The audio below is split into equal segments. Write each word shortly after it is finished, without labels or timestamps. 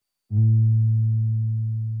In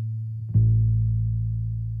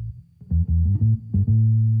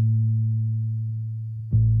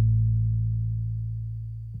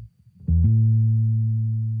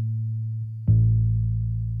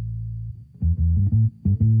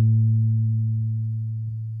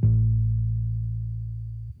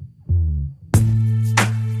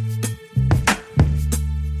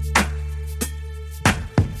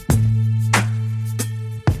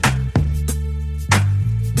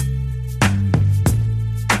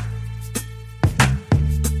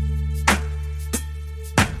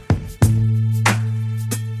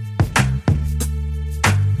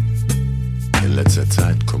letzter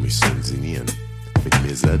Zeit komme ich so ins Sinnieren, mit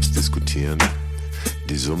mir selbst diskutieren,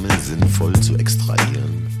 die Summe sinnvoll zu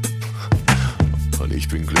extrahieren. Und ich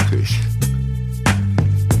bin glücklich.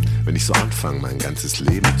 Wenn ich so anfange, mein ganzes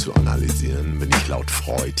Leben zu analysieren, bin ich laut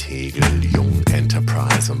Freud, Hegel, Jung,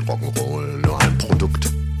 Enterprise und Rock'n'Roll nur ein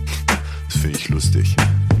Produkt. Das finde ich lustig.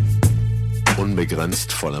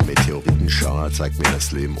 Unbegrenzt voller Meteoritenschauer zeigt mir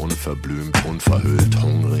das Leben unverblümt, unverhüllt,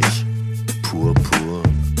 hungrig, purpur,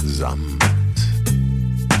 samt,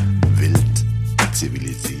 wild,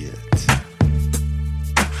 zivilisiert.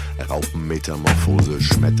 Raupenmetamorphose,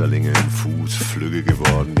 Schmetterlinge im Fuß, Flügge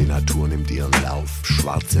geworden, die Natur nimmt ihren Lauf.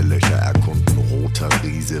 Schwarze Löcher erkunden, roter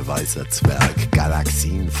Riese, weißer Zwerg,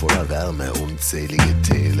 Galaxien voller Wärme, unzählige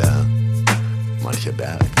Täler, mancher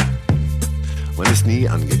Berg. Man ist nie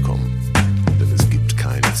angekommen, denn es gibt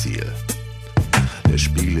kein Ziel. Der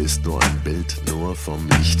Spiegel ist nur ein Bild, nur vom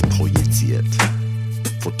Licht projiziert.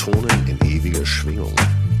 Photonen in ewiger Schwingung,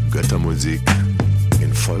 Göttermusik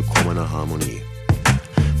in vollkommener Harmonie.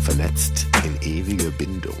 Vernetzt in ewiger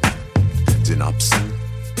Bindung. Synapsen,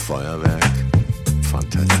 Feuerwerk,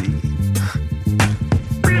 Fantasie.